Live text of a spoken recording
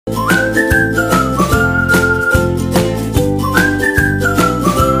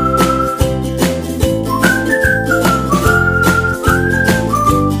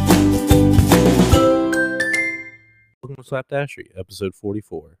Slapdashery, episode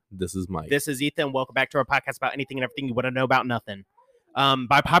 44. This is Mike. This is Ethan. Welcome back to our podcast about anything and everything you want to know about nothing.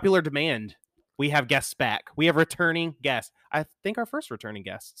 By popular demand, we have guests back. We have returning guests. I think our first returning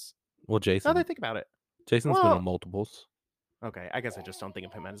guests. Well, Jason. Now that I think about it. Jason's been on multiples. Okay, I guess I just don't think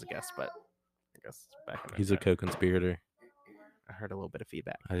of him as a guest, but I guess back in He's a co-conspirator. I heard a little bit of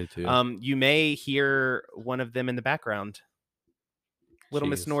feedback. I did too. You may hear one of them in the background. Little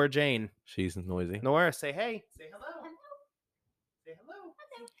Miss Nora Jane. She's noisy. Nora, say hey. Say hello. Say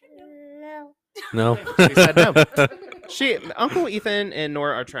hello. No. She said no. Uncle Ethan and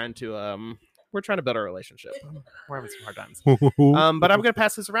Nora are trying to we're trying to build a relationship. We're having some hard times. But I'm gonna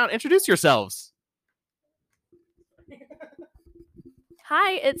pass this around. Introduce yourselves.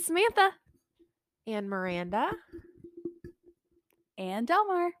 Hi, it's Samantha. And Miranda. And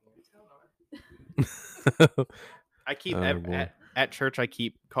Delmar. I keep at church. I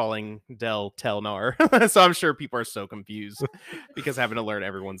keep calling Del Telnar, so I'm sure people are so confused because having to learn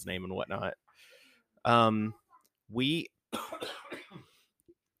everyone's name and whatnot.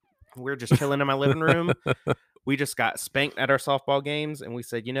 We're just chilling in my living room. We just got spanked at our softball games, and we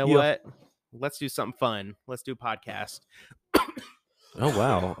said, you know what? Let's do something fun. Let's do a podcast. Oh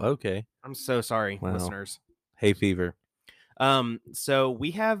wow. Okay. I'm so sorry, listeners. Hay fever. So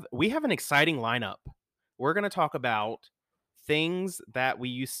we have an exciting lineup. We're going to talk about things that we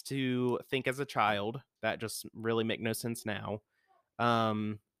used to think as a child that just really make no sense now.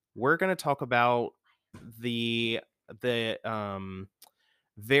 We're going to talk about the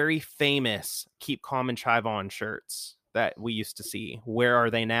very famous Keep Calm and Chive On shirts that we used to see. Where are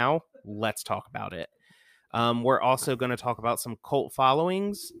they now? Let's talk about it. We're also going to talk about some cult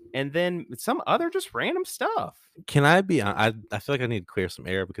followings and then some other just random stuff. Can I be? I feel like I need to clear some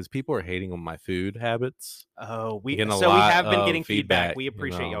air because people are hating on my food habits. Oh, we have been getting feedback. We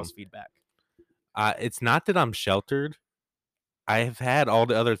appreciate y'all's feedback. It's not that I'm sheltered. I have had all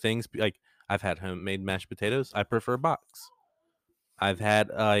the other things. Like I've had homemade mashed potatoes. I prefer box. I've had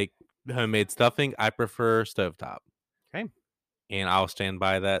like homemade stuffing. I prefer stovetop. Okay. And I'll stand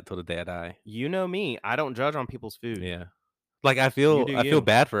by that till the day I die. You know me. I don't judge on people's food. Yeah. Like I feel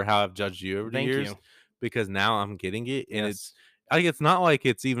bad for how I've judged you over the years. Thank you. Because now I'm getting it. And it's not like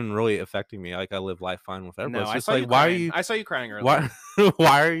it's even really affecting me. Like I live life fine with everybody. No, it's just like, why are you? I saw you crying earlier.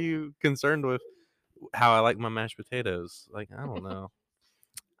 Why are you concerned with how I like my mashed potatoes? Like, I don't know.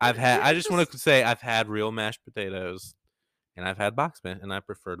 I just want to say I've had real mashed potatoes and I've had box meat and I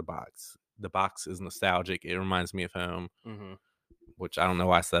prefer the box. The box is nostalgic. It reminds me of home. Mm-hmm. Which I don't know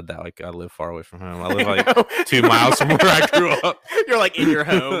why I said that. Like I live far away from home. I live like 2 miles from where I grew up. You're like in your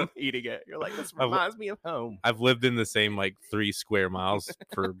home eating it. You're like, this reminds me of home. I've lived in the same like 3 square miles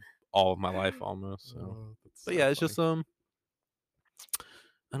for all of my life almost. So. But yeah, it's just I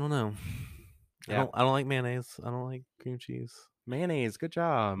don't know. Yeah. I don't like mayonnaise. I don't like cream cheese. Mayonnaise, good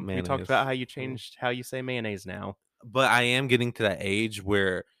job. Mayonnaise. We talked about how you changed how you say mayonnaise now. But I am getting to that age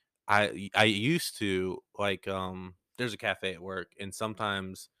where I used to like there's a cafe at work, and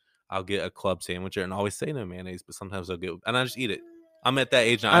sometimes I'll get a club sandwich and always say no mayonnaise, but sometimes I'll get and I just eat it. I'm at that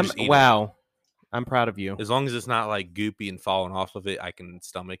age now. I just eat it. I'm proud of you. As long as it's not like goopy and falling off of it, I can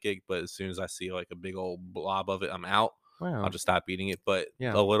stomach it. But as soon as I see like a big old blob of it, I'm out. Wow. I'll just stop eating it, but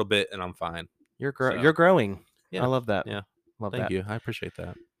a little bit, and I'm fine. You're growing. Yeah. I love that. Yeah. Love Thank that. you. I appreciate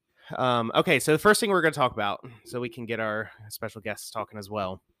that. Okay, so the first thing we're going to talk about, so we can get our special guests talking as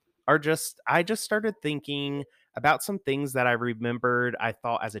well, I just started thinking about some things that I remembered I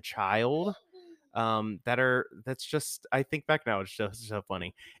thought as a child that's just, I think back now, it's just so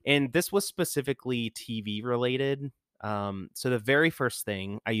funny. And this was specifically TV related. So the very first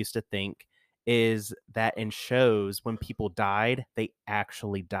thing I used to think is that in shows, when people died, they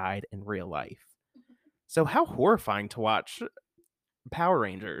actually died in real life. So how horrifying to watch Power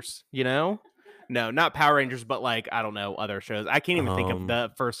Rangers, you know? No, not Power Rangers, but like, I don't know, other shows. I can't even think of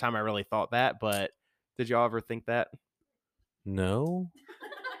the first time I really thought that, but did y'all ever think that? No.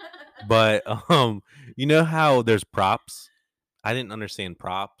 But you know how there's props? I didn't understand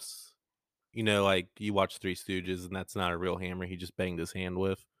props. You know, like you watch Three Stooges and that's not a real hammer he just banged his hand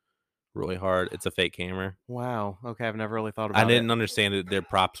with really hard. It's a fake hammer. Wow. Okay, I've never really thought about it. I didn't understand that their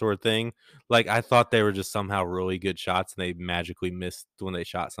props were a thing. Like I thought they were just somehow really good shots and they magically missed when they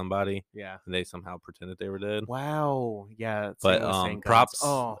shot somebody. Yeah. And they somehow pretended they were dead. Wow. Yeah. But props.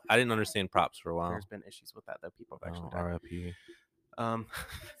 Oh, I didn't understand props for a while. There's been issues with that though. People have actually R.I.P.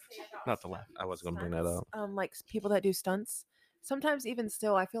 Not to laugh. I wasn't gonna bring that up. Like people that do stunts. Sometimes even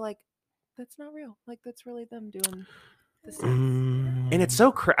still, I feel like that's not real. Like that's really them doing. And it's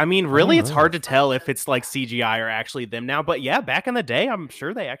so I mean, really, it's hard to tell if it's like CGI or actually them now. But yeah, back in the day, I'm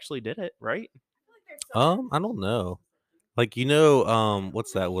sure they actually did it, right? I don't know. Like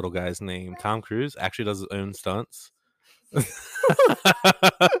what's that little guy's name? Tom Cruise actually does his own stunts.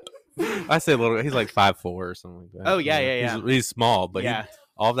 I say little. He's like 5'4" or something like that. Oh, yeah. He's small, but Yeah.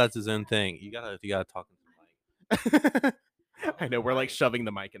 all of that's his own thing. You gotta talk into the mic. I know we're like shoving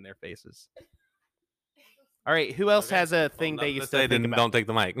the mic in their faces. All right, who else has a thing they used to think about? Don't take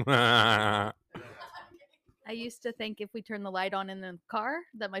the mic. I used to think if we turned the light on in the car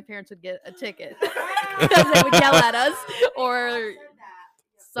that my parents would get a ticket because they would yell at us or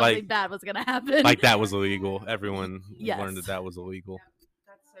something bad was going to happen. Like that was illegal. Everyone Yes. learned that was illegal.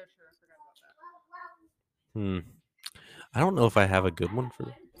 That's so true. I forgot about that. I don't know if I have a good one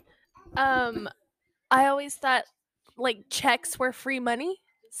for that. I always thought like checks were free money.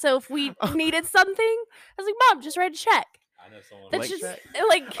 So if we needed something, I was like, Mom, just write a check. I know someone That's like just that?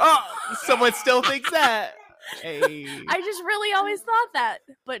 like Someone still thinks that. Hey. I just really always thought that.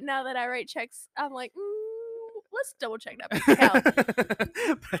 But now that I write checks, I'm like, let's double check that bank account.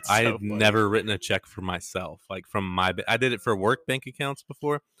 I've never written a check for myself. Like I did it for work bank accounts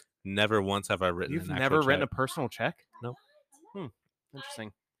before. Never once have I written. You've an never actual written check. a personal check? No.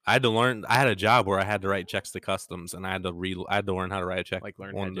 Interesting. I had to learn. I had a job where I had to write checks to customs, and I had to learn how to write a check. Like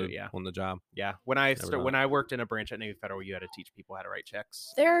learn how to do it, yeah. On the job. Yeah. When I done worked in a branch at Navy Federal, you had to teach people how to write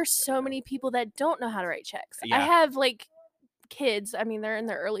checks. There are so many people that don't know how to write checks. Yeah. I have like kids, I mean, they're in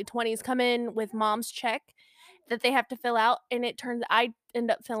their early 20s, come in with mom's check that they have to fill out, and I end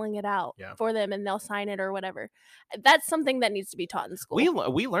up filling it out for them, and they'll sign it or whatever. That's something that needs to be taught in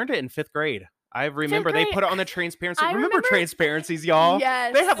school. We learned it in 5th grade. I remember they put it on the transparency. I remember transparencies, y'all?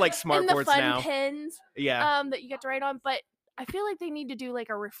 Yes. They have like smart and the boards fun now. pens. Yeah. That you get to write on, but I feel like they need to do like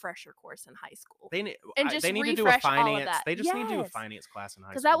a refresher course in high school. They need to do a refresh all of finance. that. They just need to do a finance class in high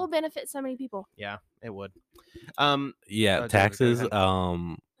school. Because that will benefit so many people. Yeah, it would. Taxes. We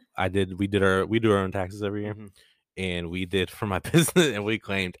do our own taxes every year, and we did for my business, and we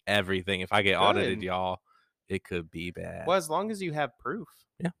claimed everything. If I get audited, y'all, it could be bad. Well, as long as you have proof.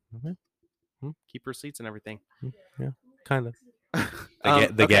 Yeah. Keep receipts and everything. Yeah, kind of.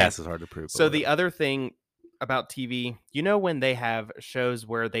 The gas is hard to prove. So the other thing about TV, when they have shows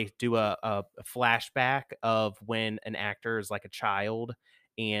where they do a flashback of when an actor is like a child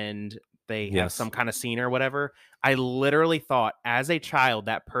and they have some kind of scene or whatever, I literally thought as a child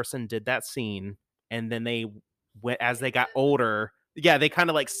that person did that scene, and then they went as they got older. Yeah, they kind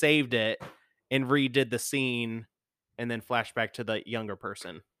of like saved it and redid the scene and then flashback to the younger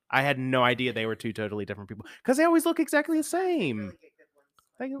person. I had no idea they were two totally different people because they always look exactly the same.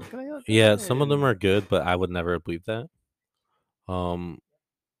 Yeah, some of them are good, but I would never believe that. I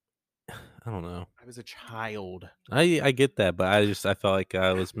don't know. I was a child. I get that, but I felt like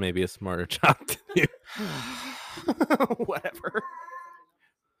I was maybe a smarter child than you. Whatever.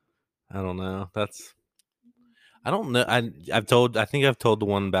 I don't know. I don't know. I think I've told the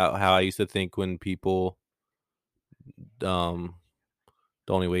one about how I used to think when people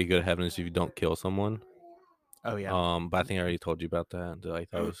the only way you go to heaven is if you don't kill someone. Oh yeah. But I think I already told you about that.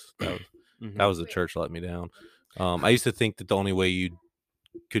 Like that was the church let me down. I used to think that the only way you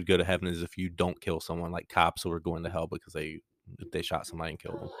could go to heaven is if you don't kill someone, like cops who are going to hell because they shot somebody and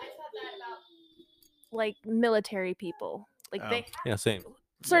killed them. Like military people, like same.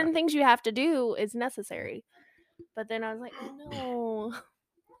 Certain things you have to do is necessary. But then I was like, no.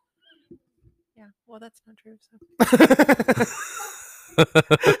 Yeah, well, that's not true. So.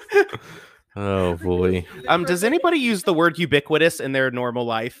 Oh boy. Does anybody use the word ubiquitous in their normal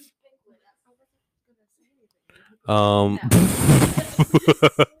life? I'm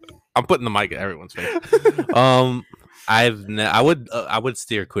putting the mic at everyone's face. I would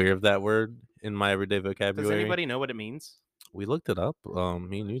steer clear of that word in my everyday vocabulary. Does anybody know what it means? We looked it up.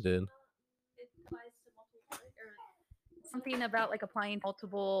 Me and you did. Something about like applying to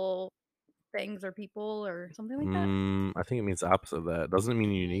multiple things or people or something like that. I think it means the opposite of that. Doesn't it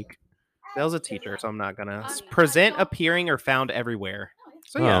mean unique? Dale's a teacher, so I'm not gonna present, appearing, or found everywhere.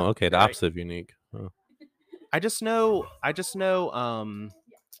 So yeah, okay, the opposite of unique. Oh. I just know.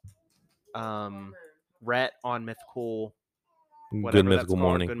 Rhett on Mythical. Good Mythical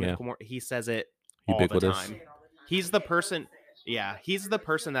Morning. He says it ubiquitous all the time. He's the person. Yeah, he's the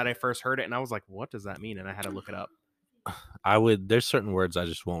person that I first heard it, and I was like, "What does that mean?" And I had to look it up. There's certain words I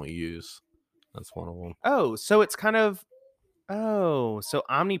just won't use. That's one of them. Oh, so it's kind of. Oh, so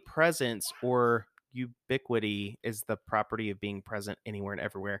omnipresence or ubiquity is the property of being present anywhere and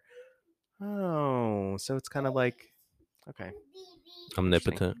everywhere. Oh, so it's kind of like, okay.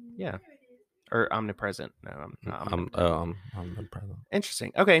 Omnipotent. Yeah. Or omnipresent. No, I'm omnipresent.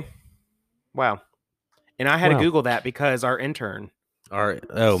 Interesting. Okay. Wow. And I had to Google that because our intern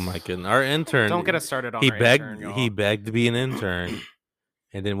Oh my goodness, our intern. Don't get us started on He our begged. intern, y'all. He begged to be an intern,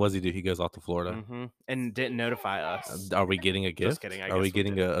 and then what does he do? He goes off to Florida. Mm-hmm. And didn't notify us. Are we getting a gift? Just kidding. Are we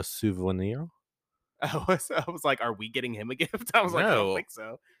getting a souvenir? I was like, are we getting him a gift? I was like, I don't No. think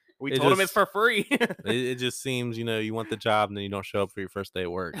so. We It told him it's just- for free. It just seems, you want the job and then you don't show up for your first day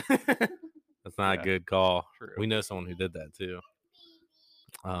at work. That's not Yeah. a good call. True. We know someone who did that too.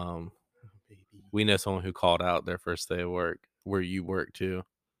 We know someone who called out their first day of work where you work too.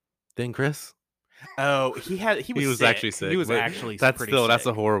 Then Chris, Oh, he was was actually sick. He was but actually that's pretty still sick. that's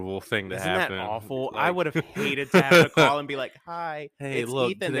a horrible thing to Isn't happen. that awful? Like- I would have hated to have to call and be like, "Hi, Hey, it's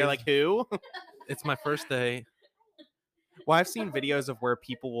look, Ethan." They're like, "Who?" It's my first day. Well, I've seen videos of where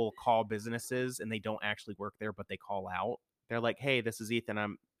people will call businesses and they don't actually work there, but they call out. They're like, "Hey, this is Ethan.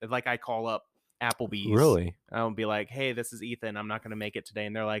 I call up Applebee's. Really? I'll be like, "Hey, this is Ethan. I'm not going to make it today."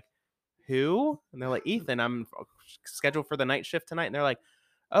 And they're like, "Who?" And they're like, "Ethan. I'm scheduled for the night shift tonight." And they're like,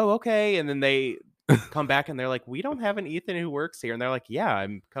 "Oh, okay." And then they come back and they're like, "We don't have an Ethan who works here." And they're like, "Yeah,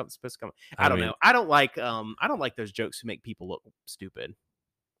 I'm supposed to come." I don't know. I don't like those jokes who make people look stupid.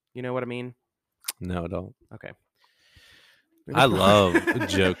 You know what I mean? No, don't. Okay. I love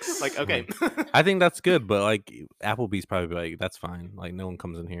jokes. Like, okay. I think that's good, but like Applebee's probably like that's fine. Like no one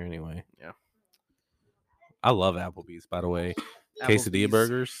comes in here anyway. Yeah. I love Applebee's, by the way. Quesadilla Applebee's.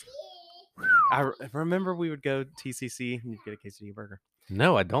 burgers. I remember we would go TCC and you'd get a quesadilla burger.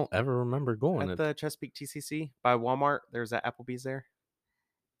 No, I don't ever remember going. At the Chesapeake TCC by Walmart, there's that Applebee's there.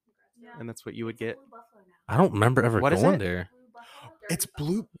 And that's what you would get. I don't remember ever What is going it? there. It's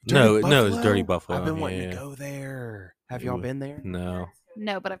Blue. No, it's Dirty Buffalo. I've been wanting yeah. to go there. Have y'all Ooh. been there? No.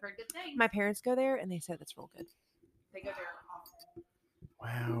 No, but I've heard good things. My parents go there, and they said that's real good. They go there often.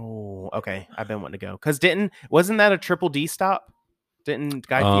 Wow. Okay, I've been wanting to go. Cause wasn't that a Triple D stop? Didn't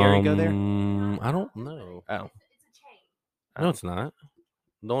Guy Fieri go there? I don't know. Oh, No, it's not.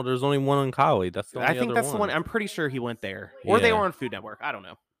 No, there's only one in Collie. That's the only I think other that's the one. I'm pretty sure he went there, or they Yeah. were on Food Network. I don't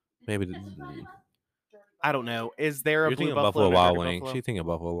know. Maybe I don't know. Is there a you're Blue thinking Buffalo? Buffalo and a Wild Dirty Wing. Buffalo? She's thinking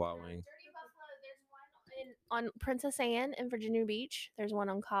Buffalo Wild Wing. On Princess Anne in Virginia Beach. There's one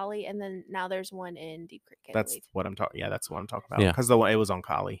on Collie, and then now there's one in Deep Creek. I That's believe. what I'm talking. Yeah, that's what I'm talking about. Yeah. Because the one it was on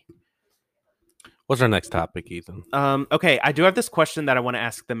Collie. What's our next topic, Ethan? Okay, I do have this question that I want to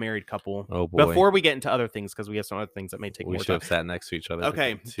ask the married couple Oh boy. before we get into other things because we have some other things that may take we more should time. have sat next to each other.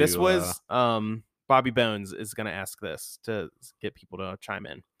 Okay, this was Bobby Bones is going to ask this to get people to chime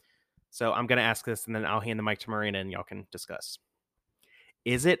in. So I'm going to ask this, and then I'll hand the mic to Marina, and y'all can discuss.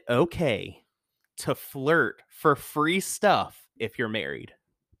 Is it okay to flirt for free stuff if you're married?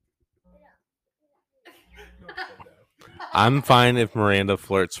 I'm fine if Miranda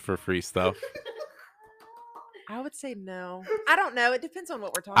flirts for free stuff. I would say no. I don't know. It depends on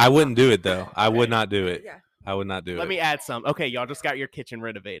what we're talking I about. wouldn't do it though. I would Okay. not do it. Yeah. I would not do it. Let me add some. Okay, y'all just got your kitchen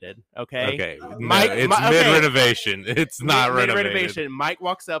renovated. Okay. Okay. Mike- it's okay. mid renovation. It's not renovated. Renovation. Mike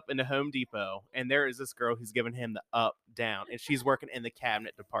walks up into Home Depot, and there is this girl who's giving him the up down, and she's working in the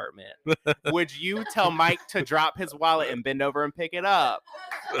cabinet department. Would you tell Mike to drop his wallet and bend over and pick it up?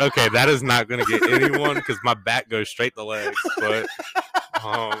 Okay, that is not going to get anyone because my back goes straight to legs. But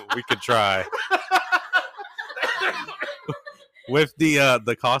we could try. With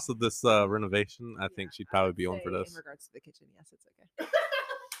the cost of this renovation, I think she'd probably be on for this. In regards to the kitchen, yes, it's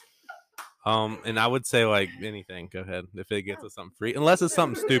okay. And I would say like anything. Go ahead if it gets us something free, unless it's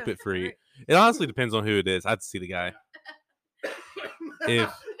something Yeah, stupid free. alright. It honestly depends on who it is. I'd see the guy. If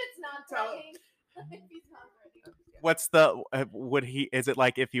it's not talking. If he's not ready. What's the would he? Is it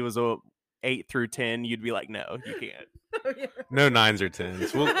like if he was a 8 through 10, you'd be like, no, you can't. no 9s or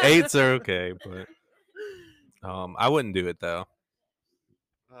 10s, well 8s are okay, but I wouldn't do it though.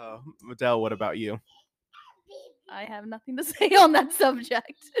 Adele, what about you? I have nothing to say on that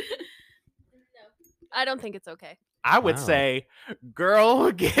subject. I don't think it's okay. I would Wow. say,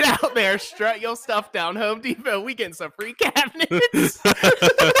 girl, get out there, strut your stuff down Home Depot. We getting some free cabinets.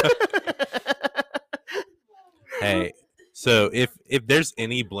 Hey, so if there's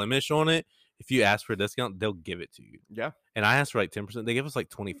any blemish on it, if you ask for a discount, they'll give it to you. Yeah. And I asked for like 10%. They give us like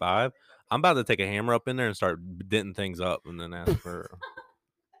 25. I'm about to take a hammer up in there and start denting things up, and then ask for.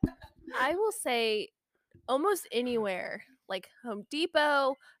 I will say almost anywhere, like Home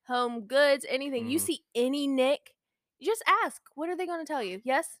Depot, Home Goods, anything. You Mhm. see any nick, you just ask, what are they going to tell you?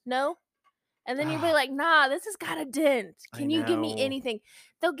 Yes? No? And then you'll be like, nah, this has got a dent. I Can you give me know. anything?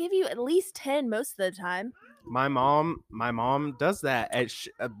 They'll give you at least 10 most of the time. My mom does that.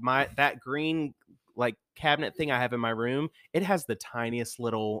 At that green like cabinet thing I have in my room, it has the tiniest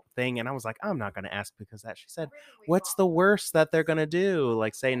little thing, and I was like, I'm not gonna ask because that. She said, what's the worst that they're gonna do?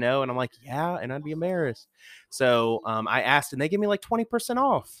 Like say no? And I'm like, yeah, and I'd be embarrassed. So I asked, and they gave me like 20%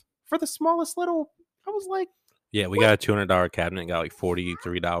 off for the smallest little. I was like, Yeah, we got a $200 cabinet, got like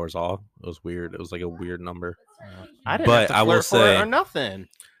 $43 off. It was weird. It was like a weird number. I didn't But have to I will flirt for it say, or nothing.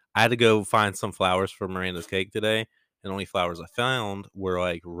 I had to go find some flowers for Miranda's cake today, and the only flowers I found were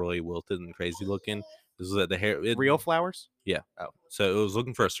like really wilted and crazy looking. This was at the hair. Real flowers? Yeah. Oh. So it was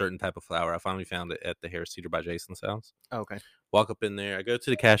looking for a certain type of flower. I finally found it at the hair cedar by Jason's house. Oh, okay. Walk up in there. I go to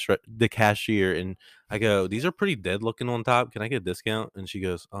the cashier, and I go, "These are pretty dead looking on top. Can I get a discount?" And she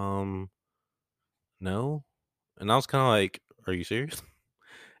goes, no. And I was kind of like, "Are you serious?"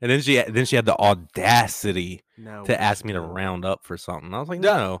 And then she had the audacity to ask me to round up for something. I was like,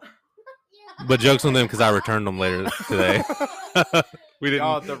 "No." But jokes on them because I returned them later today. We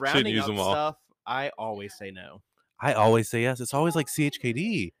didn't. The rounding use up them all. Stuff. I always say no. I always say yes. It's always like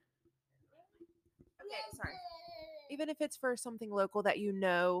CHKD. Okay, sorry. Even if it's for something local that you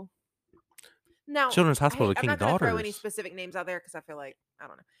know. Now, Children's Hospital of I'm King not going to throw Daughters. any specific names out there because I feel like I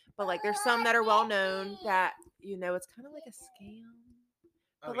don't know. But like, there's some that are well known that it's kind of like a scam.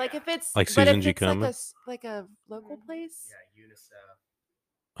 But like, if it's like Susan G. like a local place. Yeah, UNICEF.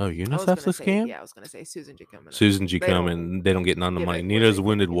 Oh, UNICEF's a scam? Yeah, I was going to say Susan G. Komen. Susan G. Komen, they don't get none of the money. Neither does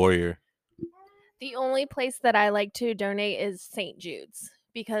Wounded Warrior. The only place that I like to donate is St. Jude's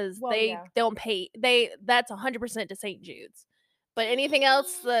because they don't pay. That's 100% to St. Jude's. But anything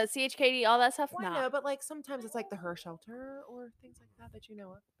else, the CHKD, all that stuff, no. But like sometimes it's like the Her Shelter or things like that you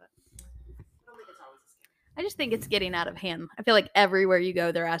know of. But I don't think it's always a scam. I just think it's getting out of hand. I feel like everywhere you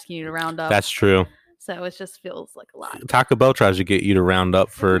go, they're asking you to round up. That's true. So it just feels like a lot. Taco Bell tries to get you to round up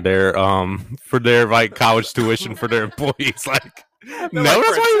for their like college tuition for their employees. Like, no,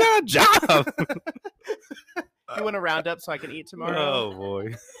 that's why you got a job. You want to round up so I can eat tomorrow? Oh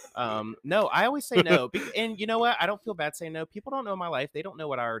boy. No, I always say no. And you know what? I don't feel bad saying no. People don't know my life. They don't know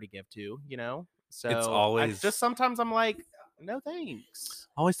what I already give to, So it's always just sometimes I'm like, no thanks.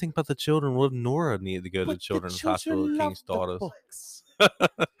 I always think about the children. What if Nora needed to go to Children's Hospital of King's Daughters?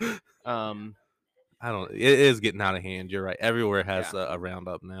 I don't. It is getting out of hand. You're right. Everywhere has a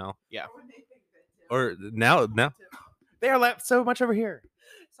roundup now. Yeah. Or now they are left so much over here.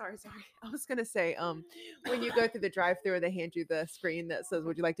 Sorry. I was gonna say, when you go through the drive-through, they hand you the screen that says,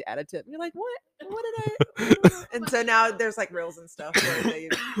 "Would you like to add a tip?" And you're like, "What? What did I?" And so now there's like reels and stuff. Anyway.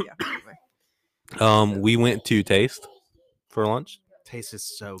 We went to Taste for lunch. Taste is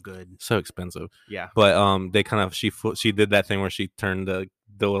so good. So expensive. Yeah. But they kind of she did that thing where she turned the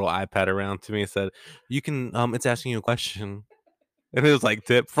little iPad around to me and said, "You can it's asking you a question." And it was like,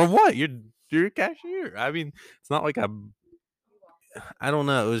 "Tip for what? You're a cashier." I mean, it's not like I don't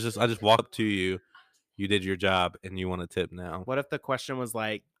know. It was just I just walked up to you. You did your job and you want a tip now. What if the question was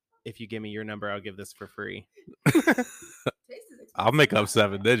like, if you give me your number, I'll give this for free? I'll make up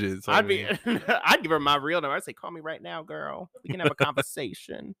 7 digits. I'd give her my real number. I'd say, call me right now, girl. We can have a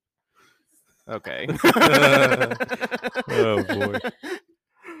conversation. Okay. Oh boy.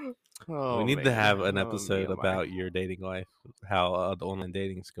 Oh, we need to have an episode about your dating life, how the online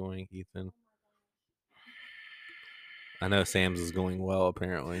dating's going, Ethan. I know Sam's is going well,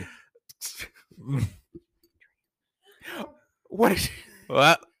 apparently. What? Is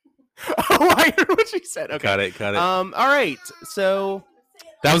What? Oh, I heard what she said. Okay. Cut it. All right. So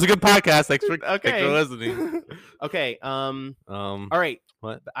that was a good podcast. Thanks for listening. Okay. All right.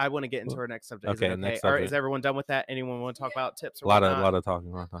 What? I want to get into our next subject. Okay. Next subject. All right. Is everyone done with that? Anyone want to talk about tips? A lot of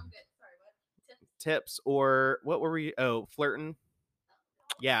talking. Tips or what were we? Oh, flirting.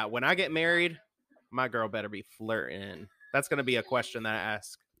 Yeah. When I get married, my girl better be flirting. That's going to be a question that I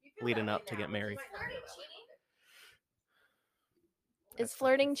ask leading up to get married. Is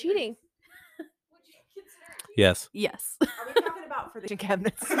flirting cheating? Yes. Yes. Are we talking about for the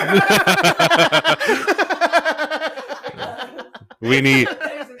cabinets? We need.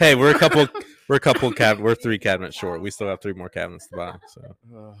 Hey, we're 3 cabinets short. We still have 3 more cabinets to buy. So.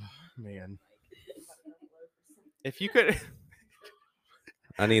 Oh man. If you could.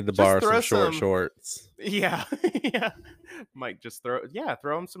 I need to borrow some short shorts. Yeah. Yeah. Mike, just throw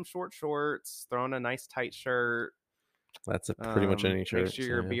him some short shorts, throw in a nice tight shirt. That's pretty much any shirt. Make sure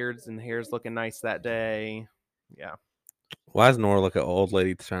your beards and hair's looking nice that day. Yeah. Why is Nora like an old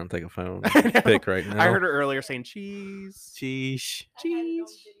lady trying to take a phone pic right now? I heard her earlier saying cheese.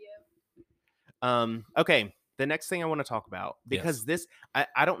 Okay. The next thing I want to talk about, because this,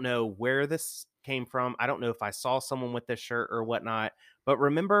 I don't know where this came from. I don't know if I saw someone with this shirt or whatnot. But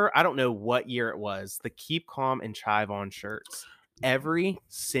remember, I don't know what year it was, the Keep Calm and Chive On shirts. every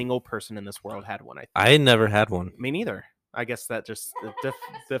single person in this world had one. I think. I never had one. Me neither. I guess that just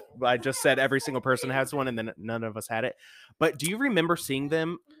I just said every single person has one, and then none of us had it. But do you remember seeing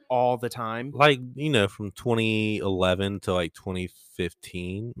them all the time? Like, from 2011 to like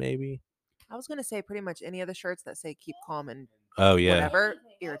 2015, maybe. I was gonna say pretty much any of the shirts that say "keep calm" and Oh yeah, whatever.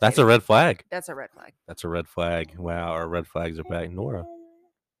 that's a red flag. That's a red flag. That's a red flag. Wow, our red flags are back. Nora.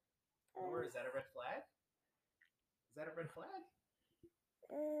 Nora, is that a red flag? Is that a red flag?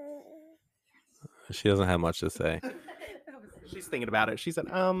 She doesn't have much to say. She's thinking about it. She said,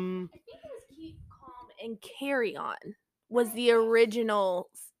 I think it was keep calm and carry on was the original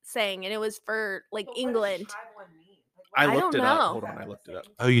saying, and it was for like England. I I looked don't it up. know. Hold on, I looked it up.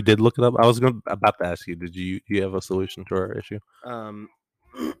 Oh, you did look it up? I was about to ask you, do you have a solution to our issue?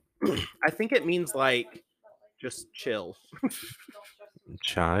 I think it means like just chill.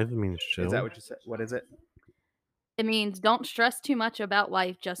 Chive means chill. Is that what you said? What is it? It means don't stress too much about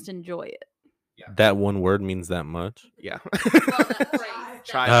life, just enjoy it. That one word means that much? Yeah.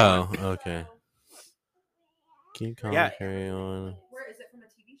 Try. Oh, okay. Keep calm, Yeah. carry on. Where is it from a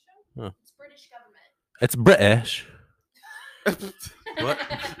TV show? Huh. It's British government. It's British. What?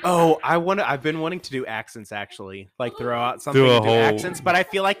 Oh, I've been wanting to do accents actually, like throw out something Do a and do whole- accents, but I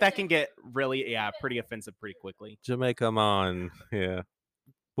feel like that can get really, pretty offensive pretty quickly. Jamaica, come on. Yeah.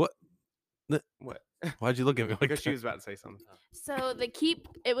 What? What? Why'd you look at me like Because that? she was about to say something. So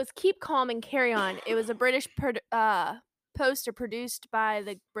it was keep calm and carry on. It was a British poster produced by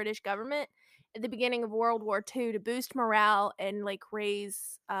the British government at the beginning of World War II to boost morale and like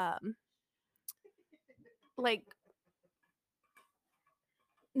raise like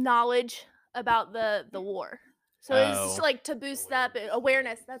knowledge about the war. So it's just Oh. like to boost up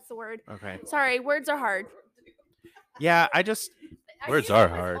awareness. That's the word. Okay. Sorry, words are hard. Yeah, Words are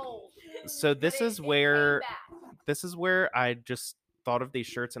hard. so this is where I just thought of these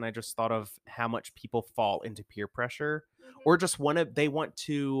shirts, and I just thought of how much people fall into peer pressure, or just they want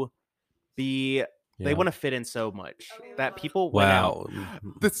to be they want to fit in so much that people went out.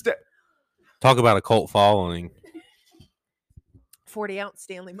 Wow. Talk about a cult following. 40-ounce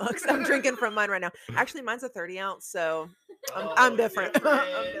Stanley mugs. I'm drinking from mine right now. Actually, mine's a 30-ounce, so I'm different.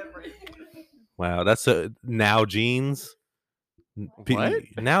 I'm different. Wow, that's now jeans. What?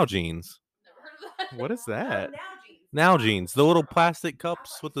 Now jeans. What is that? Now jeans. The little plastic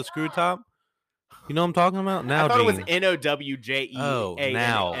cups with the screw top. You know what I'm talking about? Now I thought jeans. it was NOWJEANS. Oh,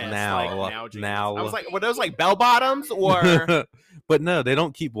 now jeans. now. I was like, were those like bell bottoms or? But no, they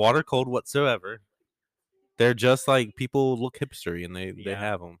don't keep water cold whatsoever. They're just like people look hipstery and they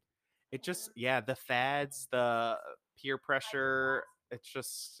have them. It just the fads, the peer pressure. It's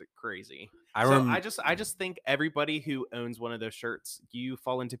just crazy. I just think everybody who owns one of those shirts, you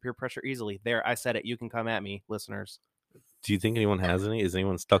fall into peer pressure easily. There, I said it. You can come at me, listeners. Do you think anyone has any? Is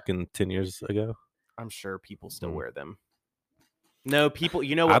anyone stuck in 10 years ago? I'm sure people still wear them. No, people.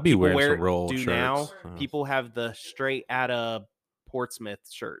 You know what I'd be people wearing some real do shirts. now? People have the straight out of Portsmouth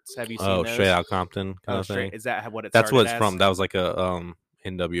shirts. Have you seen those? Straight out Compton kind of thing. Is that what it's? That's what it's from. That was like a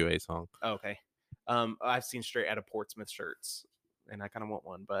NWA song. Okay. I've seen straight out of Portsmouth shirts, and I kind of want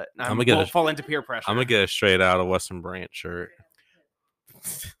one, but I'm gonna fall into peer pressure. I'm gonna get a straight out of Western Branch shirt.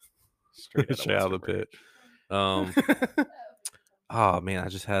 straight out of the pit. Oh man, I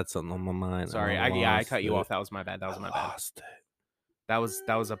just had something on my mind. Sorry, I cut you off. That was my bad. Lost it. That was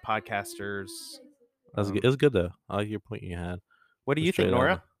a podcaster's. It was good though. I like your point you had. What do you think,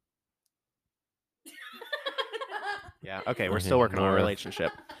 Nora? Yeah. Okay, we're still working on our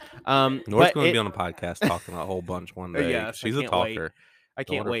relationship. Nora's going to be on a podcast talking a whole bunch one day. Yeah, she's a talker. I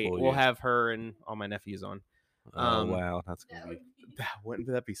can't wait. We'll have her and all my nephews on. Oh wow, that's gonna be. Wouldn't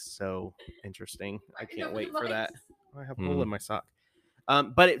that be so interesting? I can't wait for that. I have a hole in my sock.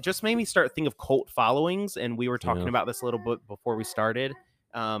 But it just made me start thinking of cult followings, and we were talking about this a little bit before we started.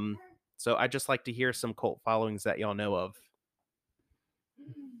 So I'd just like to hear some cult followings that y'all know of.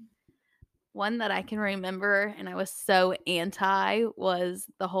 One that I can remember, and I was so anti, was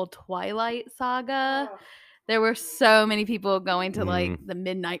the whole Twilight saga. There were so many people going to like the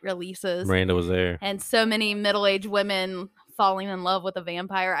midnight releases. Miranda was there, and so many middle-aged women falling in love with a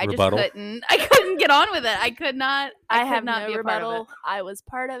vampire. I Rebuttal. just couldn't. I couldn't get on with it. I could not. I could have not no be a part of rebuttal. it. I was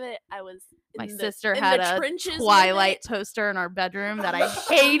part of it. I was. My in sister in had the a trenches with Twilight it. poster in our bedroom that I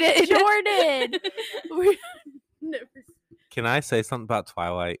hated. Jordan. Never. Can I say something about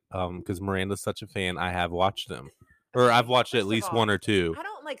Twilight? Because Miranda's such a fan, I have watched them, or I've watched at least one or two. I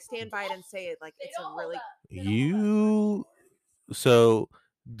don't like stand by it and say it like it's a really. So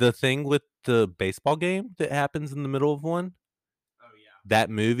the thing with the baseball game that happens in the middle of one. That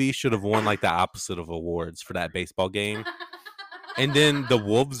movie should have won like the opposite of awards for that baseball game. And then the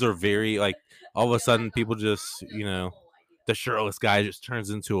wolves are very like all of a sudden people just the shirtless guy just turns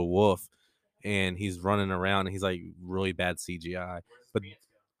into a wolf and he's running around and he's like really bad CGI. But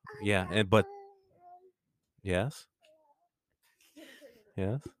yeah, but yes.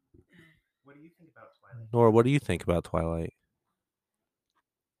 What do you think about Twilight? Nora, what do you think about Twilight?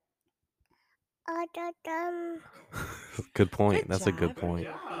 Good point. That's a good job. point.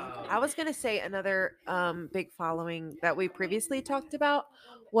 I was gonna say another big following that we previously talked about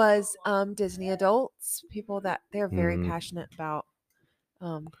was Disney adults, people that they're very passionate about.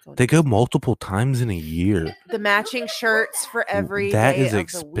 They go multiple times in a year. The matching shirts for every that day is of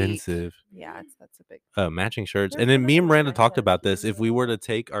expensive. The week. Yeah, that's a big. Matching shirts. There's And then another me and one Miranda I talked said about too. this. If we were to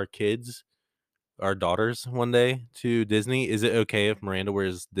take our daughters one day to Disney, is it okay if Miranda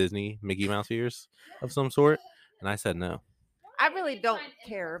wears Disney Mickey Mouse ears of some sort? And I said no. I really don't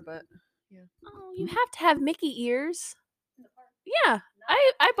care, but Oh, you have to have Mickey ears. Yeah,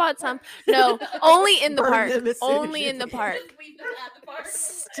 I bought some. No, only in the Burn park. them as soon as Only you in the can. park.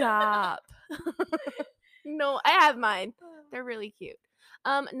 Stop. No, I have mine. They're really cute.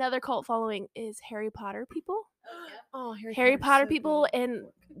 Another cult following is Harry Potter people. oh, Harry Potter so people good. and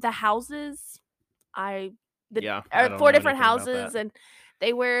the houses. I are don't 4 know different anything about houses, that. and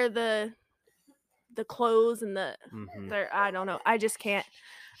they wear the clothes and the. Mhm. I don't know. I just can't.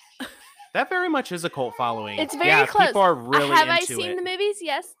 That very much is a cult following. It's very close. People are really have into I seen it. the movies?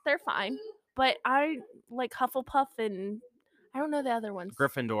 Yes, they're fine. But I like Hufflepuff and I don't know the other ones.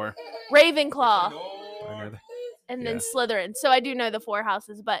 Gryffindor. Ravenclaw. I know that. And then Slytherin. So I do know the 4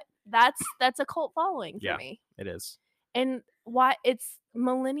 houses, but that's a cult following for me. It is. And why it's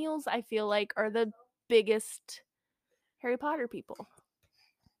millennials, I feel like, are the biggest Harry Potter people.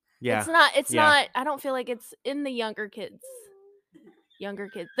 Yeah. It's not I don't feel like it's in the younger kids.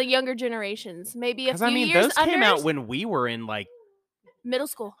 The younger generations. Maybe a few years those came out when we were in like middle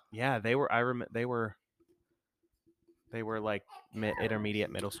school. Yeah, they were. I remember they were like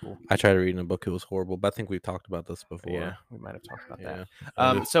intermediate middle school. I tried reading a book. It was horrible, but I think we've talked about this before. Yeah, we might have talked about Yeah.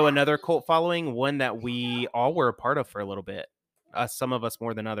 that. So another cult following, one that we all were a part of for a little bit. Some of us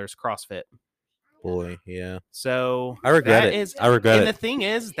more than others. CrossFit. Boy, yeah. So I regret it. I regret and it. the thing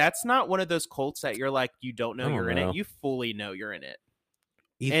is, that's not one of those cults that you're like you don't know I don't you're in know. it. You fully know you're in it.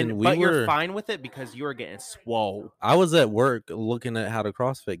 Ethan, But you're fine with it because you are getting swole. I was at work looking at how the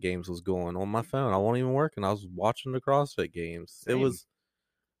CrossFit games was going on my phone. I wasn't even working. I was watching the CrossFit games. Same. It was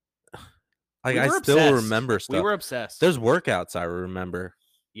like We I were still obsessed. remember stuff. We were obsessed. There's workouts I remember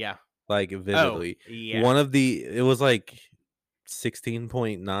Yeah. like vividly. Yeah. It was like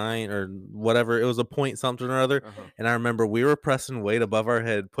 16.9 or whatever. It was a point something or other. Uh-huh. And I remember we were pressing weight above our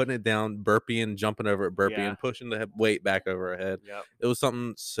head, putting it down, burping, jumping over it, burping, Yeah. pushing the weight back over our head. Yep. It was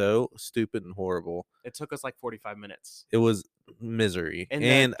something so stupid and horrible. It took us like 45 minutes. It was misery. And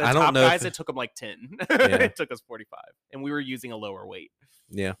the I don't top know guys, it took them like 10. It took us 45. And we were using a lower weight.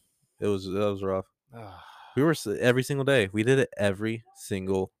 Yeah. That was rough. We were every single day. We did it every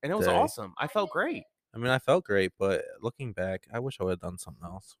single And it was day. awesome. I felt great. I mean, I felt great, but looking back, I wish I would have done something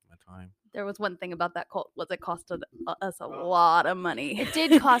else with my time. There was one thing about that cult was it costed us a lot of money. It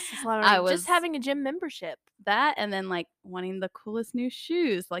did cost us a lot of money. I was just having a gym membership. That and then like wanting the coolest new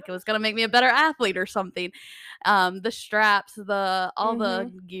shoes, like it was gonna make me a better athlete or something. The straps, all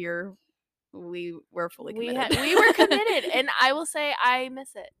the gear, we were fully committed. We were committed, and I will say I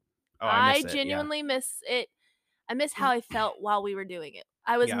miss it. Oh, I miss it, genuinely miss it. I miss how I felt while we were doing it.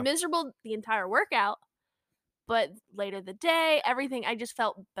 I was miserable the entire workout, but later the day, everything, I just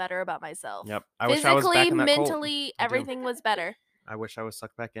felt better about myself. Yep. I wish I was back in that cult. Mentally, everything was better. I wish I was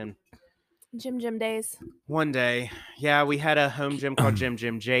sucked back in. Gym days. One day. Yeah, we had a home gym called Gym,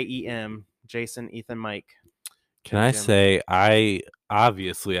 JEM. Jason, Ethan, Mike. Can I say I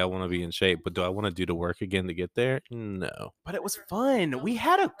want to be in shape, but do I want to do the work again to get there? No. But it was fun. We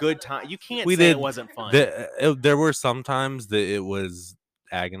had a good time. You can't say did. it wasn't fun. There were some times that it was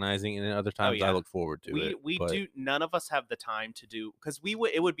agonizing, and other times I look forward to it. We do. None of us have the time to do because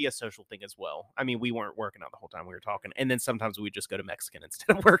it would be a social thing as well. I mean, we weren't working out the whole time we were talking, and then sometimes we just go to Mexican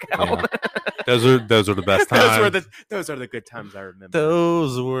instead of work out. Yeah. Those are the best times. those are the good times I remember.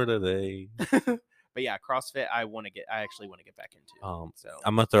 Those were the days. But yeah, CrossFit. I actually want to get back into. So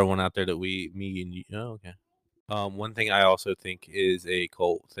I'm gonna throw one out there that me and you. Oh, okay. One thing I also think is a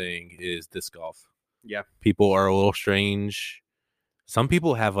cult thing is disc golf. Yeah, people are a little strange. Some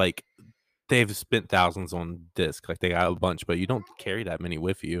people have they've spent thousands on disc, like they got a bunch, but you don't carry that many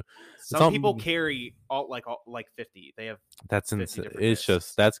with you. Some people carry all 50. They have that's insane. It's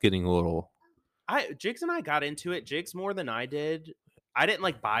just that's getting a little. Jigs and I got into it. Jigs more than I did. I didn't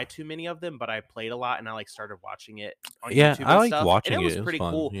like buy too many of them, but I played a lot and I like started watching it on Yeah, YouTube I and liked stuff. watching and it was it. It was pretty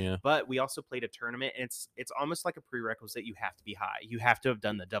fun, cool. yeah. But we also played a tournament, and it's almost like a prerequisite. You have to be high. You have to have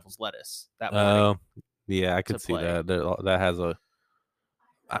done the Devil's Lettuce that morning. Yeah, I to could see play. that. That has a.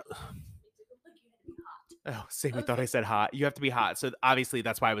 Oh, Sammy thought I said hot. You have to be hot. So obviously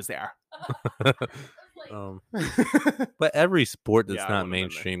that's why I was there. But every sport that's Yeah, I not would've been there.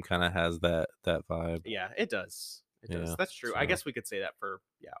 mainstream kind of has that vibe. Yeah, it does. It does. Yeah, That's true. I so- guess we could say that for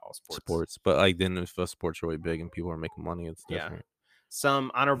all Sports, but like then if a sport's really big and people are making money, it's Yeah. different.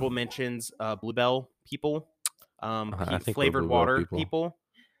 Some honorable mentions: Bluebell people, I think we're flavored Bluebell water people.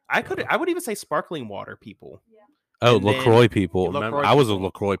 I would even say sparkling water people. Oh, And then LaCroix people. Remember, LaCroix I was a people.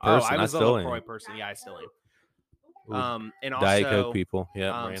 LaCroix Oh, person. I was a still LaCroix am. person. Yeah, I still am. Ooh, And Diet also Coke people.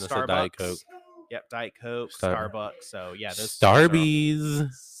 Yeah, Miranda said Diet Coke. Yep, Diet Coke, Star- Starbucks. So yeah, those Starbies.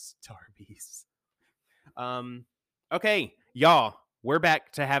 Starbies. Okay, y'all, we're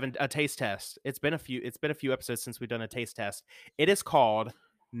back to having a taste test. It's been a few episodes since we've done a taste test. It is called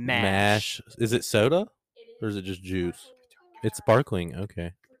Mash. Is it soda or is it just juice? It's sparkling.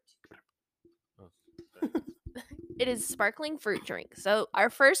 Okay. It is sparkling fruit drink. So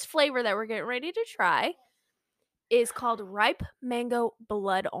our first flavor that we're getting ready to try is called ripe mango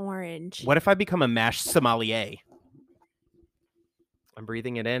blood orange. What if I become a mash sommelier? I'm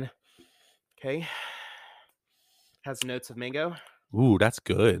breathing it in. Okay. Has notes of mango. Ooh, that's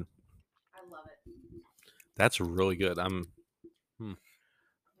good. I love it. That's really good.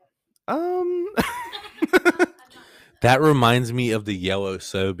 That reminds me of the yellow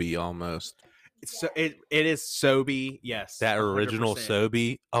Sobe almost. So it is Sobe, yes. That original 100%.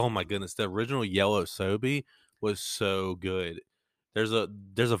 Sobe. Oh my goodness, the original yellow Sobe was so good. There's a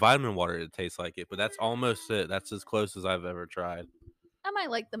vitamin water that tastes like it, but that's almost it. That's as close as I've ever tried. I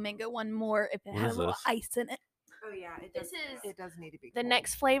might like the mango one more if it What had is a little this? ice in it. Oh yeah, it This does. is It does need to be. The cold.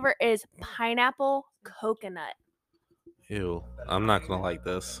 next flavor is pineapple coconut. Ew, I'm not gonna like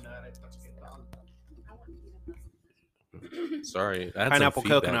this. Sorry, I had some Pineapple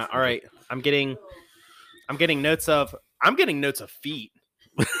feedback coconut. from All right. I'm getting notes of feet.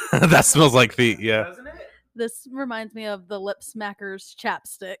 that smells like feet. Yeah. Doesn't it? This reminds me of the Lip Smackers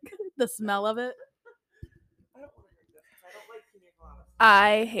chapstick. The smell of it. I don't want to drink this 'cause I don't like pina colada.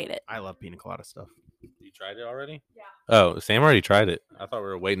 I hate it. I love pina colada stuff. You tried it already? Yeah. Oh, Sam already tried it. I thought we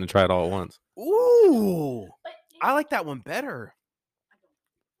were waiting to try it all at once. Ooh. I like that one better.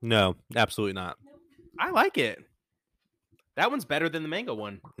 No, absolutely not. I like it. That one's better than the mango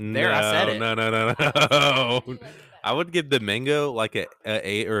one. There, I said it. No. I would give the mango like a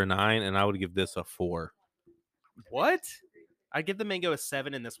 8 or a 9, and I would give this a 4. What? I'd give the mango a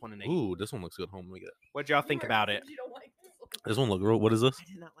 7 and this one an 8. Ooh, this one looks good. Home, let me get it. What'd y'all think about it? This one look real. What is this? I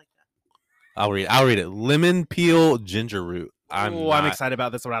did not like that. I'll read it. Lemon peel ginger root. I'm excited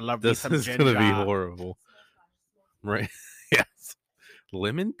about this one. I love This some is ginger. gonna be horrible. Right? Yes.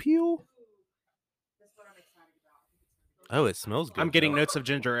 Lemon peel. That's what I'm excited about. Oh, it smells good. I'm getting though. notes of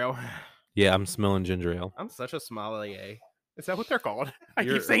ginger ale. Yeah, I'm smelling ginger ale. I'm such a sommelier. Is that what they're called? I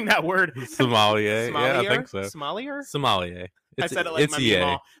You're- keep saying that word. Sommelier. Yeah, I think so. Sommelier? Sommelier. I said it like it's my yay.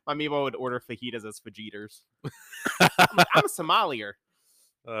 meatball. My meatball would order fajitas as fajitas. I'm a sommelier.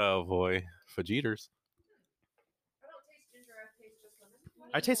 Oh boy, fajitas. I don't taste ginger. I taste just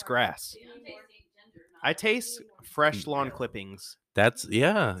lemon. I taste grass. I taste fresh lawn clippings. That's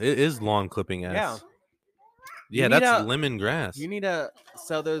it is lawn clipping ass. Yeah. Yeah, You need that's a- lemongrass. You need to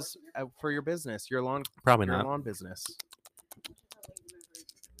sell those for your business, your lawn, Probably your not. lawn business.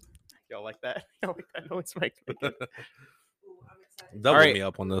 Y'all like that? Y'all like that noise make it? Ooh, I'm excited. Double Alright. me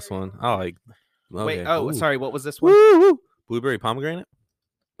up on this one. I like. Wait, okay. oh, Ooh. sorry. What was this one? Woo, woo. Blueberry pomegranate.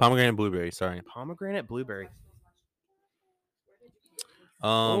 Pomegranate blueberry. Sorry. Pomegranate blueberry.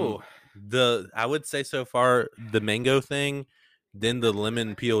 Um, Ooh. I would say so far the mango thing, then the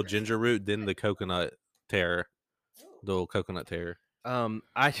lemon peel ginger root, then the coconut tear, the little coconut tear.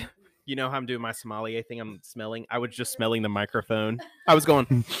 You know how I'm doing my sommelier thing. I'm smelling. I was just smelling the microphone. I was going,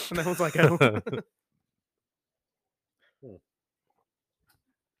 and I was like, oh.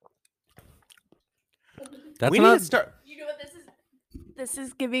 That's we not. need to start. You know what this is? This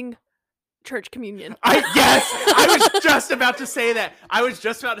is giving church communion. Yes, I was just about to say that. I was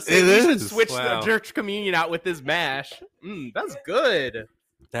just about to say It we should is. switch Wow. the church communion out with this mash. That's good.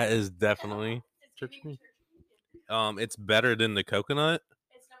 That is definitely. It's better than the coconut.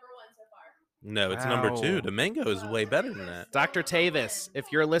 It's number 1 so far. No, it's number 2. Wow. The mango is way better than that. Dr. Tavis, if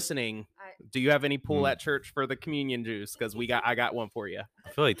you're listening, do you have any pull at church for the communion juice? Because I got one for you. I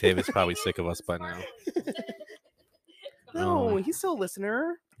feel like Tavis probably sick of us by now. No, he's still a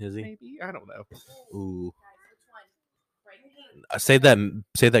listener. Is he? Maybe I don't know. Ooh. Save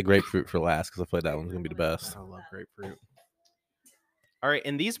that grapefruit for last because I feel like that one's gonna be the best. I love grapefruit. All right,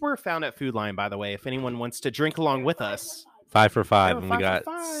 and these were found at Food Line, by the way. If anyone wants to drink along with us. 5 for 5, Oh, and 5 we for got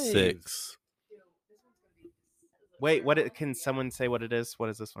 5. 6. Wait, can someone say what it is? What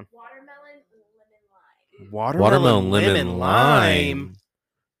is this one? Watermelon lemon lime.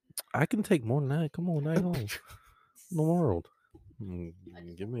 I can take more than that. Come on, night on. In the world.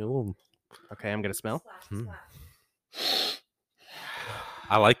 Give me a little. Okay, I'm gonna smell.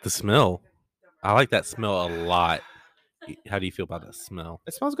 I like the smell. I like that smell a lot. How do you feel about that smell?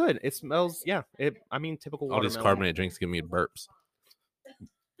 It smells good. It smells, yeah. Typical All these watermelon. carbonated drinks give me burps.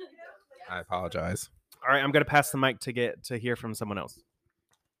 I apologize. All right, I'm gonna pass the mic to hear from someone else.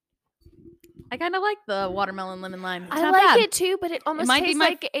 I kind of like the watermelon lemon lime. It's I not like bad. it too, but it almost might be tastes my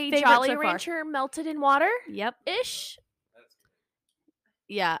like a favorite Jolly so far. Rancher melted in water Yep. ish.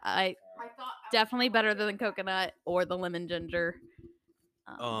 Yeah, I definitely better than the coconut or the lemon ginger.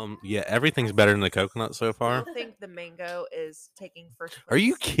 Yeah, everything's better than the coconut so far. I think the mango is taking first place. Are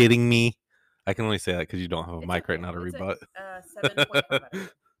you kidding me? I can only say that because you don't have a mic right now to rebut. 7.5.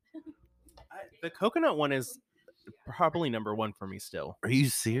 The coconut one is probably number one for me still. Are you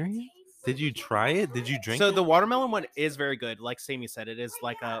serious? Did you try it? Did you drink it? So the watermelon one is very good. Like Sammy said, it is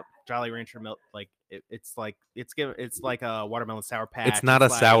like a Jolly Rancher milk. Like it's like a watermelon sour patch. It's not a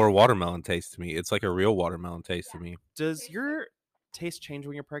sour watermelon taste to me. It's like a real watermelon taste to me. Does your taste change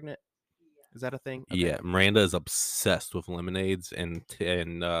when you're pregnant? Is that a thing? Okay. Yeah, Miranda is obsessed with lemonades and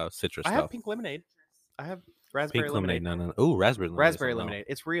citrus I stuff. have pink lemonade. I have raspberry Pink lemonade. No. Oh, raspberry lemonade. Raspberry lemonade.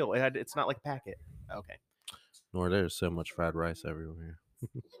 It's real. It's not like a packet. Okay. Nor there's so much fried rice everywhere.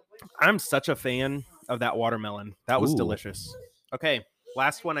 I'm such a fan of that watermelon. That was Ooh. delicious. Okay,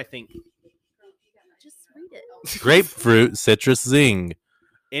 last one I think. Just read it. Grapefruit citrus zing.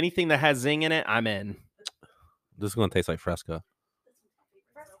 Anything that has zing in it, I'm in. This is gonna taste like Fresca.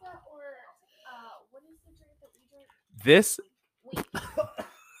 This.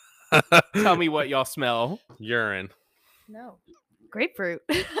 Tell me what y'all smell. Urine. No. Grapefruit.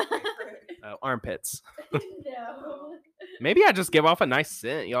 Armpits. No. Maybe I just give off a nice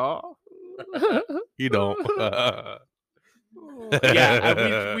scent, y'all. You don't.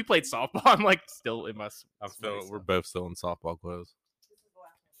 Yeah, we played softball. I'm like still in my. We're both still in softball clothes.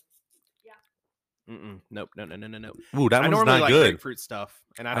 Nope. No. Ooh, that I one's normally not like good. grapefruit stuff,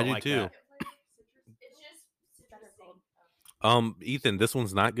 and I don't do like too. that. Ethan, this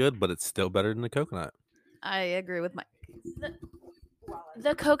one's not good, but it's still better than the coconut. I agree with Mike.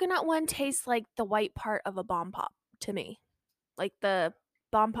 The coconut one tastes like the white part of a bomb pop to me, like the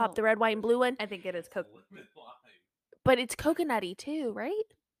bomb pop, the red, white, and blue one. I think it is coconut. But it's coconutty too, right?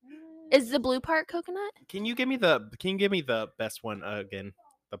 Is the blue part coconut? Can you give me the best one again?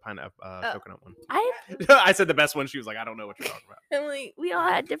 The pineapple coconut one. I said the best one. She was like, I don't know what you're talking about. Emily, we all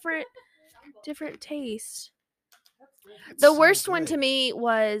had different tastes. The worst one to me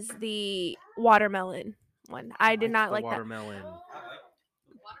was the watermelon one. I did not like watermelon.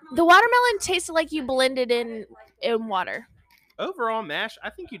 The watermelon tasted like you blended in water. Overall, Mash, I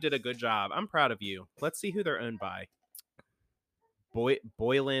think you did a good job. I'm proud of you. Let's see who they're owned by.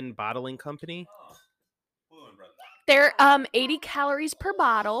 Boylan Bottling Company. They're 80 calories per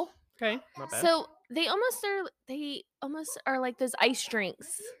bottle. Okay, not bad. So they almost are like those ice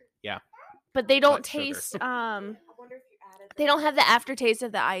drinks. Yeah. But they don't But sugar. taste they don't have the aftertaste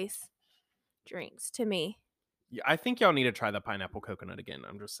of the ice drinks to me. Yeah, I think y'all need to try the pineapple coconut again.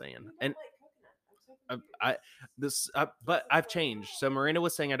 I'm just saying. And but I've changed. So Miranda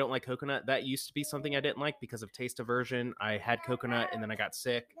was saying I don't like coconut. That used to be something I didn't like because of taste aversion. I had coconut and then I got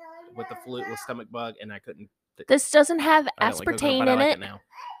sick with the flu, with stomach bug, and I couldn't. This doesn't have I don't like coconut, aspartame but I in like it. it now.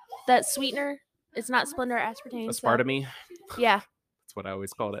 That sweetener. It's not Splendor aspartame. so- Aspartame. Yeah. That's what I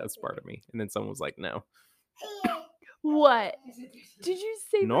always called it, aspartame. And then someone was like, no. What? Did you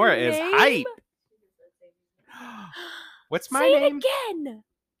say Nora my is name? hype. What's my Say name? it again.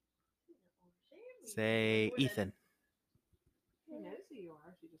 Say Ethan.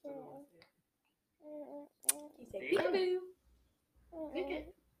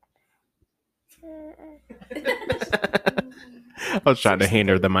 I was trying to hand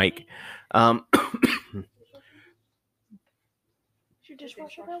her the mic.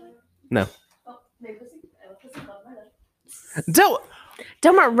 No.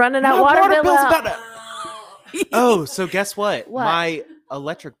 Don't running out My water bill bill's out. about to- Oh, so guess what? What? My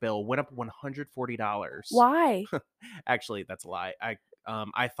electric bill went up $140. Why? Actually, that's a lie.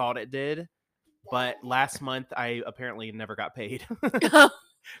 I thought it did, but last month I apparently never got paid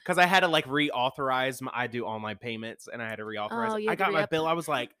because I had to like reauthorize. I do online payments, and I had to reauthorize. Oh, you I had to got my re-up. bill. I was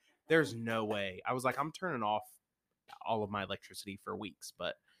like, "There's no way." I was like, "I'm turning off all of my electricity for weeks,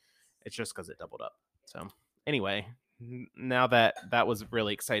 but it's just because it doubled up. So anyway, now that was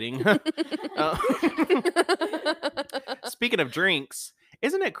really exciting. Speaking of drinks,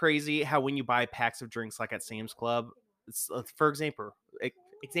 isn't it crazy how when you buy packs of drinks like at Sam's Club, for example,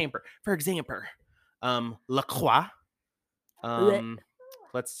 La Croix,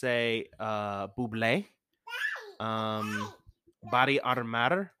 let's say Buble, Body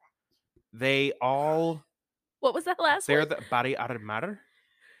Armada, they all What was that last they're one? the Body Armada.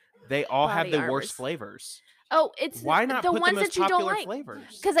 They all have Body the armors. worst flavors. Oh, it's Why not the put ones the most that you don't popular like.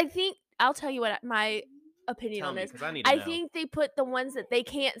 flavors? Because I think I'll tell you what my opinion Tell on me, this. 'cause I need to know. think they put the ones that they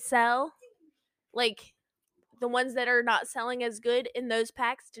can't sell, like the ones that are not selling as good, in those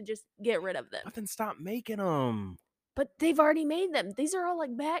packs to just get rid of them. But then stop making them. But they've already made them. These are all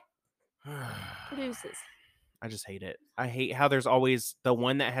like back produces. I just hate it. I hate how there's always the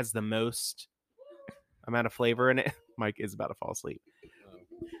one that has the most amount of flavor in it. Mike is about to fall asleep.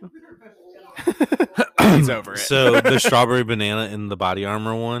 He's over it. So the strawberry banana in the Body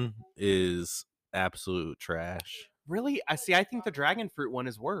Armor one is absolute trash. Really? I think the dragon fruit one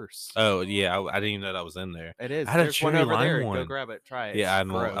is worse. Oh yeah, I didn't even know that was in there. It is. I had a There's one cherry over lime there. one. Go grab it. Try it. Yeah, I It's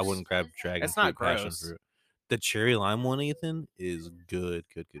know. I gross. wouldn't grab dragon It's fruit, not passion gross. fruit. The cherry lime one, Ethan, is good.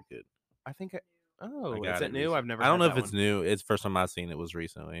 I think. I Oh, got is it new? recently. I've never. I don't know had if that it's one. new. It's first time I've seen it was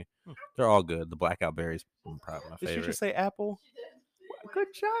recently. They're all good. The blackout berries, probably my Did favorite. you just say apple? Good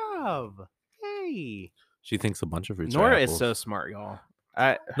job. Hey. She thinks a bunch of fruits. Nora are is apples. so smart, y'all.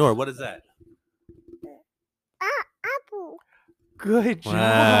 Nora, what is that? Apple. Good Wow.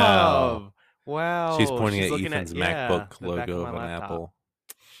 job. Wow. She's pointing at looking Ethan's the MacBook back logo my of an laptop. apple.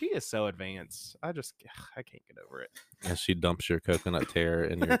 She is so advanced. I can't get over it. And she dumps your coconut tear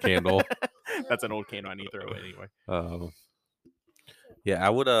in your candle. That's an old candle I need to throw away anyway. Yeah, I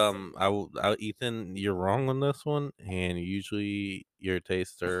would. Ethan, you're wrong on this one, and usually your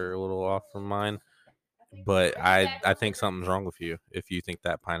tastes are a little off from mine. But I think something's wrong with you if you think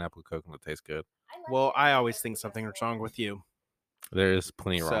that pineapple coconut tastes good. Well, I always think something's wrong with you. There is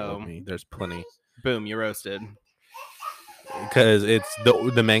plenty wrong So- with me. There's plenty. Boom, you roasted. Because it's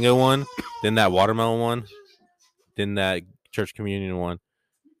the mango one, then that watermelon one, then that church communion one,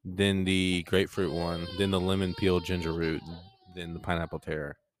 then the grapefruit one, then the lemon peel ginger root, then the pineapple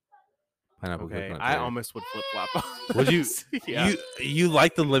tear. Pineapple Okay, coconut I tear. almost would flip flop. Would you? Yeah, You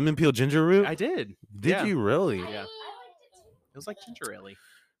like the lemon peel ginger root? I did. Did yeah. you really? Yeah, it was like ginger ale.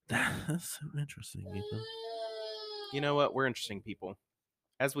 That's so interesting, Ethan. You know what? We're interesting people.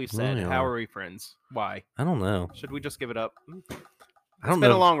 As we've said, We how are. are we friends? Why? I don't know. Should we just give it up? I don't It's been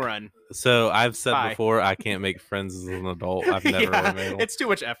know. a long run. So I've said Bye. before I can't make friends as an adult. I've never Yeah, really made them. it's too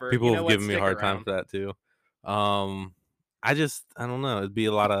much effort. People You know have what? given me a Stick hard time around. for that too. I don't know. It'd be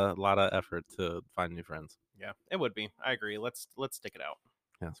a lot of effort to find new friends. Yeah, it would be. I agree. Let's stick it out.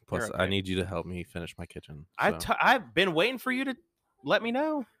 Yes. Plus, You're I okay. need you to help me finish my kitchen. I've been waiting for you to let me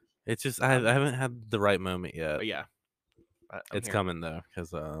know. It's just I haven't had the right moment yet. But yeah, It's coming though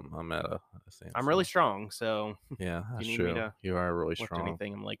because I'm at a standstill. I'm really strong, so Yeah, that's need me true. to You are really lift strong.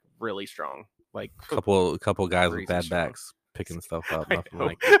 anything, I'm like really strong. Like Couple guys with Crazy bad strong. backs picking stuff up. I Nothing know.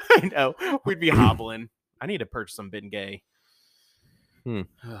 like I know. We'd be hobbling. I need to purchase some Bengay.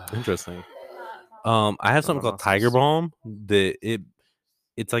 interesting. I have something my called Tiger muscles. Balm.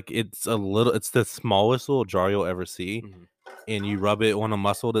 It's the smallest little jar you'll ever see, Mhm. and you rub it on a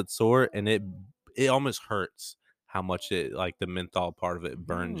muscle that's sore, and it almost hurts how much it like the menthol part of it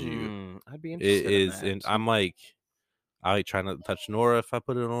burns you. I'd be It interested in is, that. and I like try not to touch Nora if I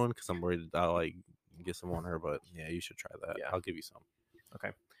put it on because I'm worried I'll like get some on her. But yeah, you should try that. Yeah. I'll give you some.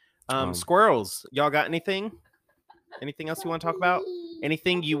 Squirrels. Y'all got anything? Anything else you want to talk about?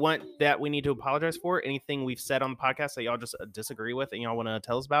 Anything you want that we need to apologize for? Anything we've said on the podcast that y'all just disagree with and y'all want to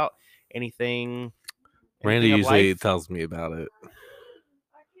tell us about? Anything? Randy of usually life? tells me about it. Nothing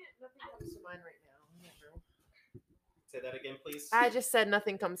comes to mind right now. Say that again, please. I just said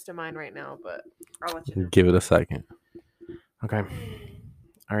nothing comes to mind right now, but I'll let you know. Give it a second. Okay.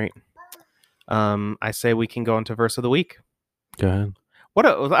 All right. I say we can go into verse of the week. Go ahead.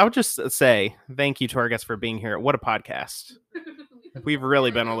 I would just say thank you to our guests for being here. What a podcast. We've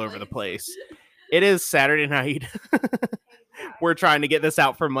really been all over the place. It is Saturday night. We're trying to get this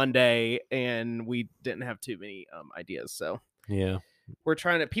out for Monday, and we didn't have too many ideas. So Yeah. we're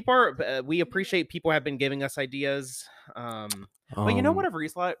trying to. We appreciate people have been giving us ideas. But you know what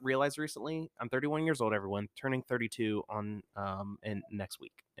I've realized recently? I'm 31 years old. Everyone turning 32 on in next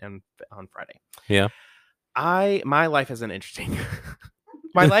week and on Friday. Yeah. My life isn't interesting.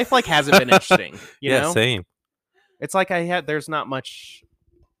 My life hasn't been interesting. You know? Same. It's like there's not much.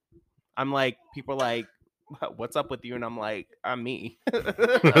 I'm like, people are like, what's up with you? And I'm like, I'm me.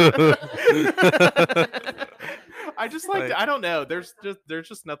 I just like, I don't know. There's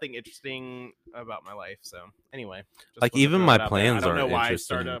just nothing interesting about my life. So anyway, just Like, wanted to even throw my it out there. plans I don't know aren't why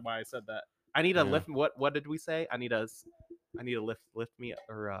interesting. why I said that. I need a Yeah. lift. What did we say? I need to lift me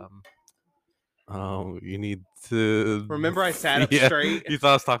or Oh, you need to. Remember I sat up Yeah, straight? You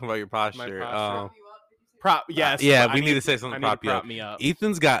thought I was talking about your My posture. posture. Prop. Yes. Yeah, but we need to say something I to need to prop you up. prop me up.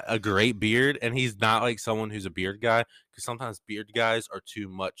 Ethan's got a great beard, and he's not like someone who's a beard guy, because sometimes beard guys are too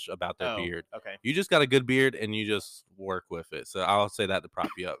much about their beard. Okay. You just got a good beard, and you just work with it. So I'll say that to prop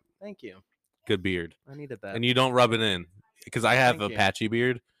you up. Thank you. Good beard. I needed that. And you don't rub it in, because I have Thank a you. patchy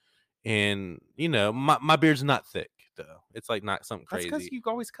beard, and my beard's not thick though. It's like not something That's crazy. because you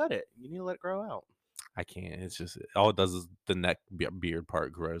always cut it. You need to let it grow out. I can't. It's just all it does is the neck beard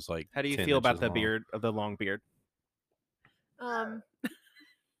part grows like. How do you 10 feel about inches the long. beard of the long beard? I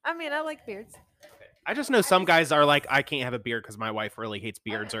mean, I like beards. I just know some guys are like, I can't have a beard because my wife really hates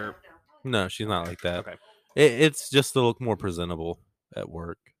beards. Or No, she's not like that. Okay. It's just to look more presentable at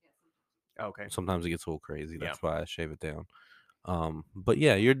work. Okay. Sometimes it gets a little crazy. Yeah. That's why I shave it down. But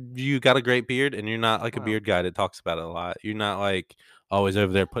yeah, you got a great beard, and you're not like a Wow. beard guy that talks about it a lot. You're not like always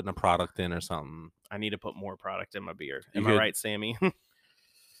over there putting a product in or something. I need to put more product in my beard. You Am I could- right, Sammy?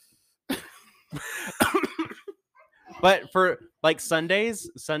 But for like Sundays,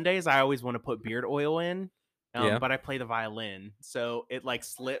 I always want to put beard oil in. Yeah. But I play the violin, so it like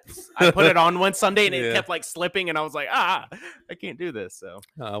slips. I put it on one Sunday and it Yeah. kept like slipping, and I was like, I can't do this. So,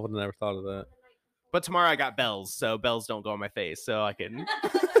 I would have never thought of that. but tomorrow I got bells, so bells don't go on my face, so I can.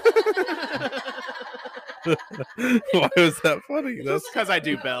 Why was that funny? Just because I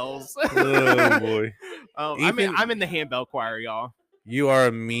do bells. Oh boy, I'm in the handbell choir, y'all. you are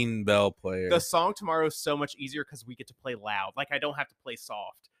a mean bell player. The song tomorrow is so much easier because we get to play loud. Like I don't have to play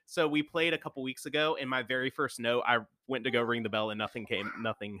soft. So we played a couple weeks ago, and my very first note, I went to go ring the bell, and nothing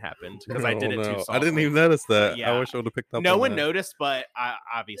happened because I did it too softly. I didn't even notice that. Yeah. I wish I would have picked up. No on one that. noticed, but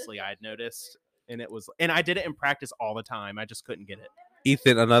obviously I had noticed, and I did it in practice all the time. I just couldn't get it.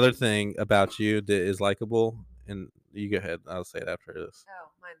 Ethan, another thing about you that is likable, and you go ahead. I'll say it after this. Oh,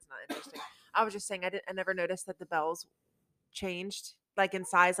 mine's not interesting. I was just saying I never noticed that the bells changed like in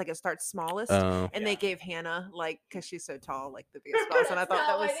size, like it starts smallest, Oh, and they gave Hannah like because she's so tall, like the biggest bells, and I thought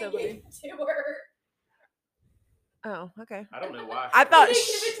that was so funny. Oh, okay. I don't know why. I thought.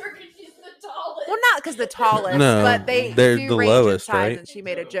 She's the tallest. Well, not because the tallest, No, but they're they're do the range in lowest, size, right? and she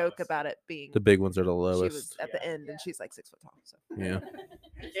made a joke about it being. the big ones are the She lowest. was at the end, and she's like 6 foot tall. So. Yeah.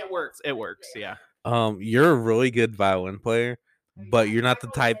 It works. Yeah. You're a really good violin player, but you're not the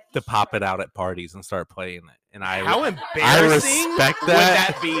type to pop it out at parties and start playing it. And How I embarrassing respect would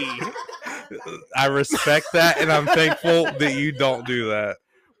that. that be? I respect that, and I'm thankful that you don't do that.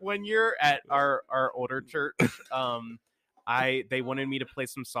 When you're at our older church, they wanted me to play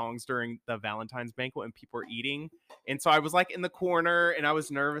some songs during the Valentine's banquet and people were eating. And so I was like in the corner and I was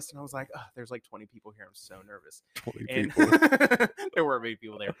nervous and I was like, oh, there's like 20 people here. I'm so nervous. 20 And people. there weren't many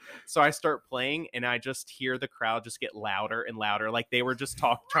people there. So I start playing and I just hear the crowd just get louder and louder. Like they were just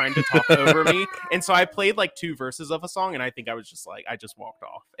trying to talk over me. And so I played like 2 verses of a song and I think I was just like, I just walked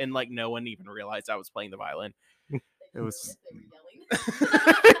off and like no one even realized I was playing the violin. It was,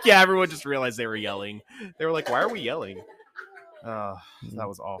 yeah, everyone just realized they were yelling. They were like, why are we yelling? That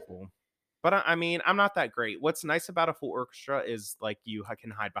was awful. But I mean, I'm not that great. What's nice about a full orchestra is like you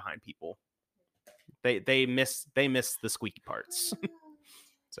can hide behind people. They miss the squeaky parts.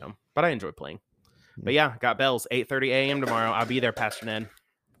 So, but I enjoy playing. But yeah, got bells 8:30 a.m. tomorrow. I'll be there, Pastor Ned.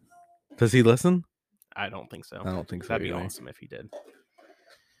 Does he listen? I don't think so. I don't think so. That'd be either. awesome if he did.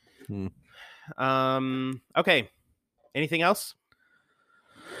 Okay. Anything else?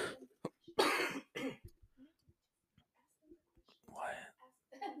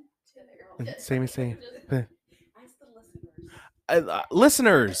 Sammy, say.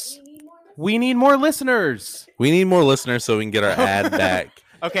 Listeners. We need more listeners. We need more listeners so we can get our ad back.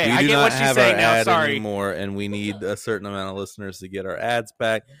 Okay, we I do get not what she's have saying our now. ad Sorry. anymore, and we need a certain amount of listeners to get our ads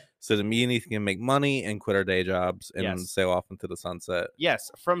back, so that me and Ethan can make money and quit our day jobs and Yes. sail off into the sunset.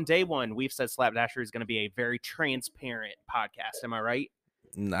 Yes, from day one, we've said Slapdasher is going to be a very transparent podcast. Am I right?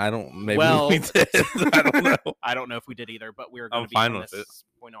 I don't. Maybe Well- we did. I don't know. I don't know if we did either, but we're going I'm to be fine from with this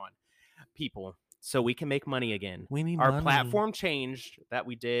point on. People, so we can make money again. We need Our money. platform changed that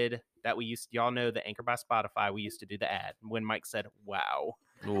we used, y'all know the Anchor by Spotify. We used to do the ad when Mike said, wow.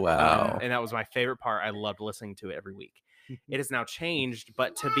 Wow. And that was my favorite part. I loved listening to it every week. It has now changed,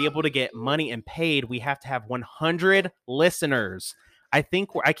 but to be able to get money and paid, we have to have 100 listeners. I think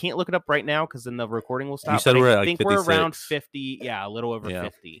I can't look it up right now because then the recording will stop. said but we're I at, like, think we're around 56. 50. Yeah, a little over Yeah.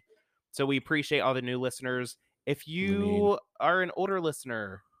 50. So we appreciate all the new listeners. If you are an older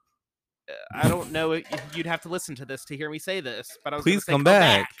listener, I don't know if you'd have to listen to this to hear me say this, but I was going to say come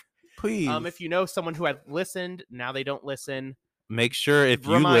back. Please. If you know someone who had listened, now they don't listen. Make sure if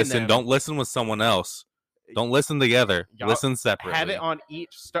you Remind listen, them. don't listen with someone else. Don't listen together. Y'all Listen separately. Have it on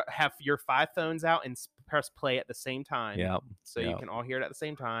each. Have your 5 phones out and press play at the same time. Yep. So you can all hear it at the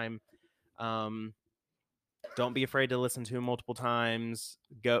same time. Don't be afraid to listen to it multiple times.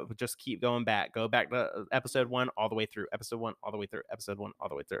 Just keep going back. Go back to episode 1 all the way through. Episode 1 all the way through. Episode 1 all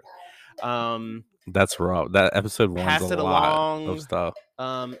the way through. That's raw. That episode 1's pass a it lot along. of stuff.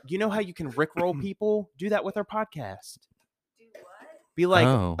 You know how you can rickroll people? Do that with our podcast. Do what? Be like,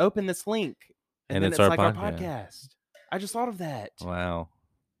 open this link, and then it's like our podcast. I just thought of that. Wow.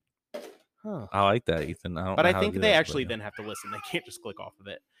 Huh. I like that, Ethan. I think they actually then have to listen. They can't just click off of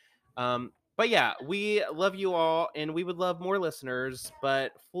it. But yeah, we love you all, and we would love more listeners.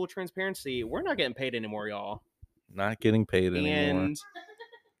 But full transparency, we're not getting paid anymore, y'all. Not getting paid anymore. And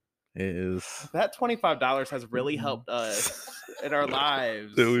it is that $25 has really helped us in our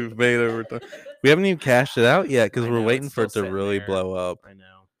lives that we've made over time. We haven't even cashed it out yet because we're waiting for it to really blow up. I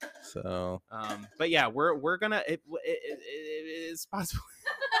know. So, but yeah, we're gonna. It is possible.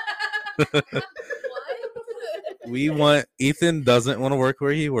 Ethan doesn't want to work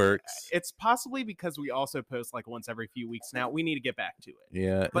where he works. It's possibly because we also post like once every few weeks now. We need to get back to it.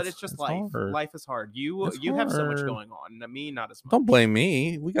 Yeah, but it's just life. Hard. Life is hard. You have so much going on. Me, not as much. Don't blame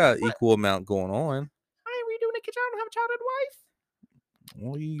me. We got equal amount going on. I ain't redoing a kitchen. I don't have a child and wife.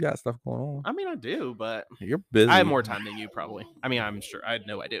 Well, you got stuff going on. I mean, I do, but you're busy. I have more time than you probably. I mean, I'm sure. I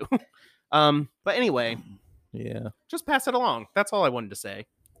know I do. But anyway, yeah. Just pass it along. That's all I wanted to say.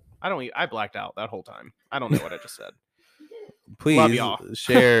 I blacked out that whole time. I don't know what I just said. Please love y'all.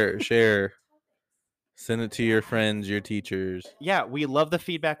 share. Send it to your friends, your teachers. Yeah, we love the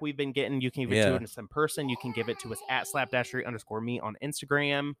feedback we've been getting. You can give it to us in person. You can give it to us at @slap_3_me on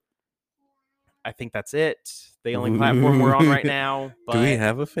Instagram. I think that's it. The only platform we're on right now. But do we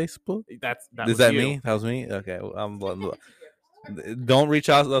have a Facebook? Is that me? That was me. Okay, don't reach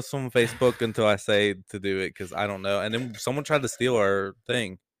out to us on Facebook until I say to do it because I don't know. And then someone tried to steal our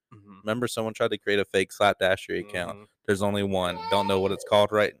thing. Mm-hmm. Remember, someone tried to create a fake Slap_3 account. Mm-hmm. There's only one. Don't know what it's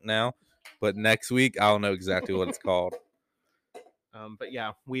called right now, but next week I'll know exactly what it's called. But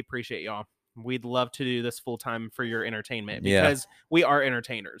yeah, we appreciate y'all. We'd love to do this full time for your entertainment because we are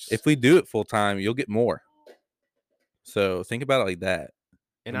entertainers. If we do it full time, you'll get more. So think about it like that.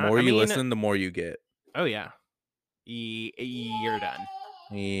 And the more you listen, the more you get. Oh yeah, you're done.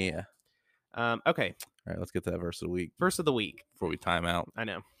 Yeah. Okay. All right, let's get to that verse of the week. Verse of the week before we time out. I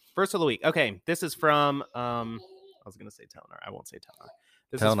know. Verse of the week. Okay, this is from I was gonna say Telnar. I won't say Telnar.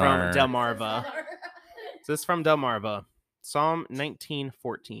 This is from Delmarva. So this is from Delmarva. Psalm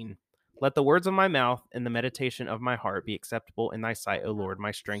 19:14. Let the words of my mouth and the meditation of my heart be acceptable in thy sight, O Lord, my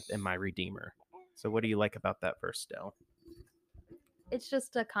strength and my redeemer. So what do you like about that verse, Del? It's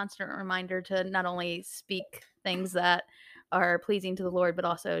just a constant reminder to not only speak things that are pleasing to the Lord, but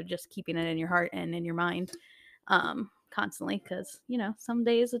also just keeping it in your heart and in your mind constantly. Because, some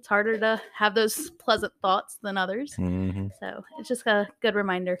days it's harder to have those pleasant thoughts than others. Mm-hmm. So it's just a good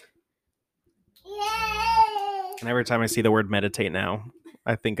reminder. And every time I see the word meditate now,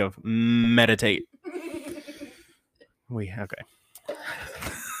 I think of meditate. We had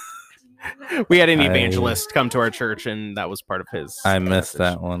an evangelist come to our church, and that was part of his. I missed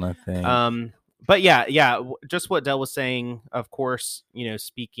that one, I think. But yeah, just what Del was saying. Of course,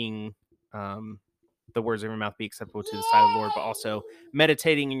 speaking, the words of your mouth be acceptable to the sight of the Lord, but also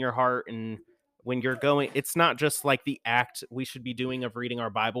meditating in your heart. And when you're going, it's not just like the act we should be doing of reading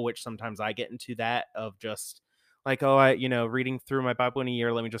our Bible, which sometimes I get into that of just. Like, reading through my Bible in a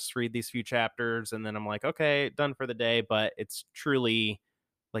year, let me just read these few chapters. And then I'm like, okay, done for the day. But it's truly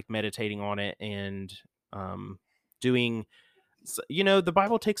like meditating on it and doing, the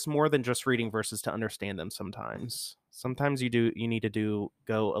Bible takes more than just reading verses to understand them sometimes. Sometimes you need to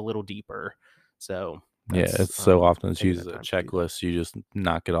go a little deeper. So, it's so often it's used as a checklist. You just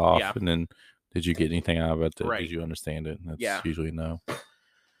knock it off. And then did you get anything out of it? Did you understand it? That's usually no.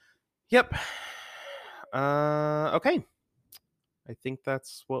 Yep. Okay. I think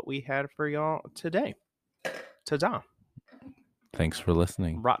that's what we had for y'all today. Ta-da. Thanks for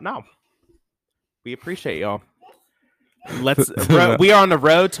listening. Right now. We appreciate y'all. We are on the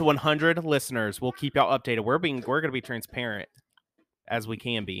road to 100 listeners. We'll keep y'all updated. We're going to be transparent as we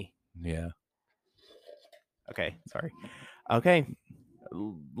can be. Yeah. Okay. Sorry. Okay.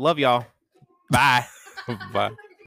 Love y'all. Bye. Bye.